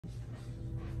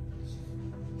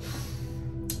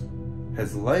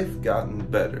Has life gotten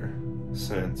better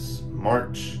since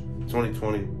March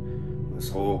 2020, when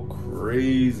this whole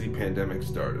crazy pandemic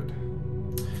started?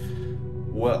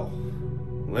 Well,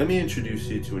 let me introduce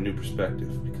you to a new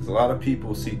perspective, because a lot of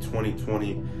people see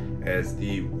 2020 as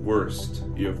the worst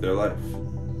year of their life.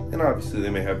 And obviously they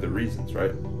may have their reasons,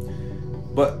 right?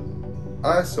 But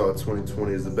I saw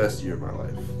 2020 as the best year of my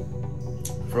life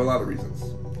for a lot of reasons.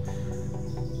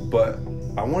 But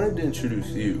I wanted to introduce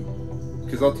you,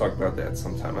 because I'll talk about that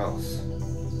sometime else.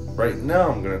 Right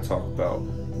now I'm going to talk about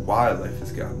why life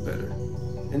has gotten better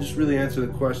and just really answer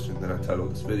the question that I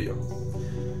titled this video.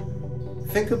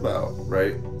 Think about,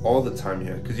 right, all the time you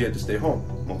had, because you had to stay home,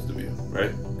 most of you,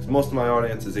 right? Because most of my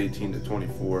audience is 18 to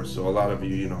 24, so a lot of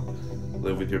you,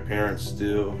 live with your parents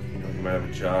still. You might have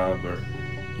a job, or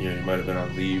you might have been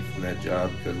on leave from that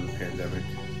job because of the pandemic,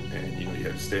 and you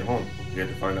had to stay home. You had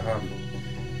to find a hobby.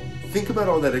 Think about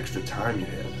all that extra time you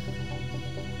had.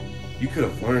 You could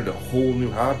have learned a whole new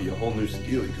hobby, a whole new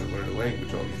skill. You could have learned a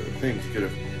language, all these other things. You could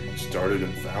have started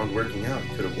and found working out. You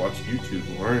could have watched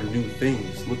YouTube, learned new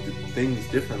things, looked at things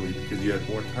differently because you had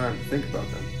more time to think about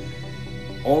them.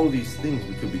 All of these things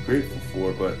we could be grateful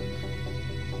for, but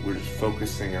we're just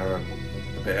focusing on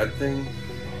the bad thing,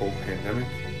 the whole pandemic.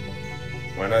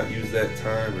 Why not use that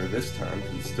time, or this time,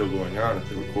 because it's still going on at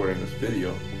the recording of this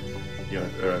video,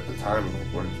 or at the time of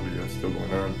recording this video, it's still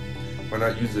going on. Why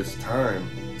not use this time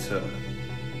to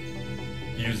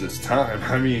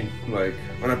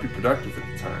why not be productive at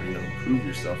the time, improve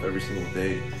yourself every single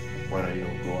day. Why not,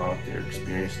 go out there,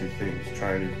 experience new things,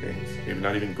 try new things, maybe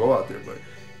not even go out there, but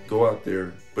go out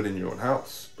there, but in your own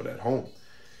house, but at home.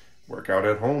 Work out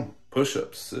at home,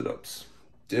 push-ups, sit-ups,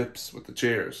 dips with the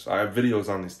chairs. I have videos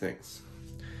on these things.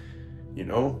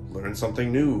 Learn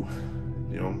something new,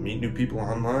 meet new people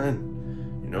online,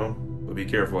 but be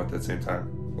careful at that same time.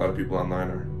 A lot of people online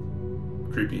are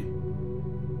creepy.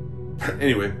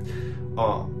 Anyway,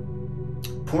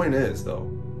 point is that,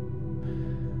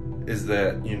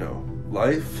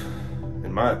 life,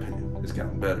 in my opinion, has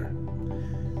gotten better.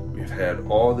 We've had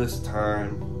all this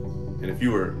time, and if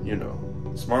you were,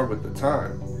 smart with the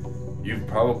time, you've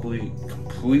probably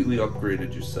completely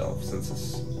upgraded yourself since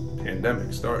this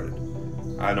pandemic started.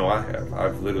 I know I have. I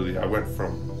went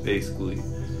from basically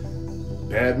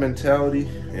bad mentality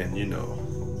and,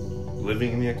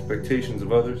 living in the expectations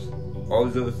of others, all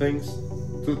these other things,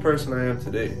 to the person I am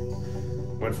today.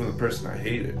 Went from the person I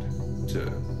hated to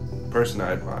the person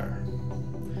I admire.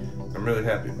 I'm really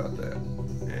happy about that.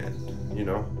 And,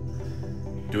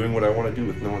 doing what I want to do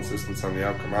with no insistence on the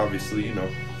outcome. Obviously,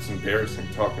 it's embarrassing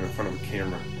talking in front of a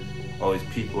camera. All these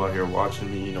people out here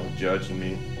watching me, judging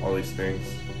me, all these things.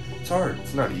 It's hard,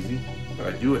 it's not easy, but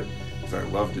I do it because I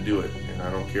love to do it, and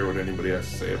I don't care what anybody has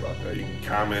to say about that. You can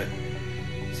comment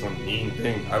some mean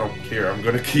thing, I don't care. I'm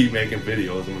gonna keep making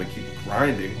videos, I'm gonna keep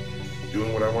grinding,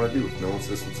 doing what I want to do with no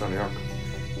insistence on the outcome.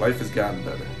 Life has gotten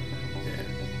better,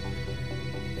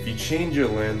 and if you change your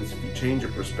lens, if you change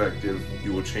your perspective,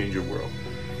 you will change your world.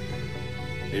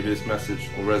 Maybe this message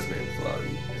will resonate with a lot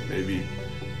of you, and maybe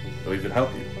it'll even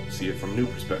help you see it from a new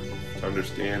perspective, to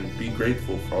understand, be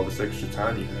grateful for all this extra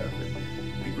time you have,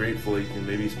 and be grateful you can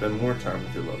maybe spend more time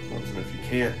with your loved ones. And if you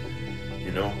can't,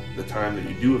 the time that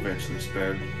you do eventually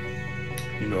spend,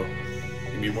 you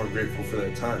can be more grateful for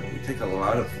that time. We take a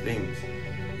lot of things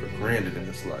for granted in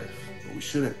this life, but we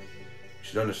shouldn't. We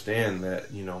should understand that,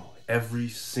 every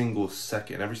single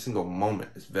second, every single moment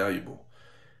is valuable,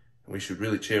 and we should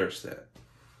really cherish that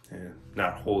and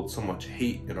not hold so much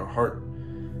hate in our heart.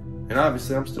 And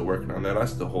obviously I'm still working on that. I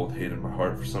still hold hate in my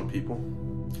heart for some people,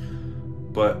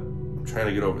 but I'm trying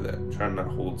to get over that. I'm trying to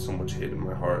not hold so much hate in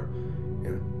my heart.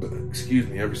 And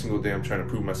every single day I'm trying to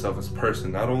prove myself as a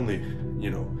person, not only,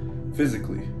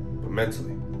 physically, but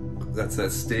mentally. That's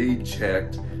that stay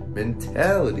jacked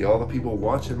mentality. All the people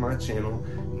watching my channel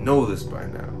know this by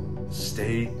now.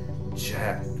 Stay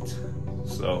jacked.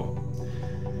 So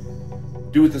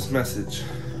do with this message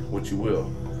what you will,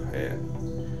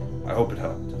 and I hope it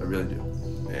helped. I really do,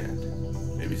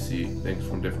 and maybe see things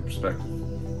from a different perspective.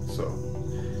 So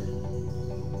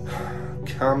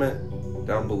comment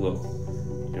down below,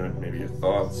 maybe your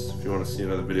thoughts. If you want to see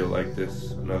another video like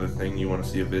this, another thing you want to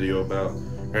see a video about,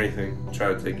 or anything,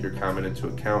 try to take your comment into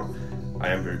account. I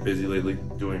am very busy lately,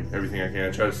 doing everything I can.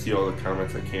 I try to see all the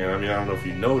comments I can. I don't know if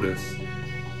you notice,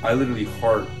 I literally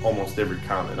heart almost every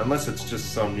comment, unless it's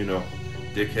just some,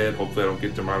 dickhead. Hopefully I don't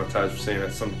get demonetized for saying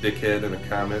that. Some dickhead in the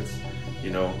comments,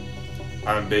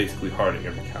 I'm basically hearting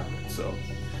every comment. So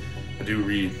I do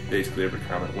read basically every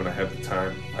comment when I have the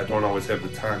time. I don't always have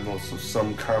the time though, so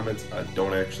some comments I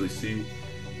don't actually see,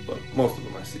 but most of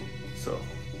them I see. So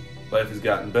life has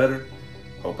gotten better.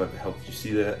 Hope I've helped you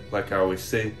see that. Like I always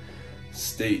say,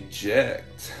 stay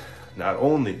jacked, not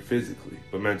only physically,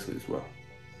 but mentally as well.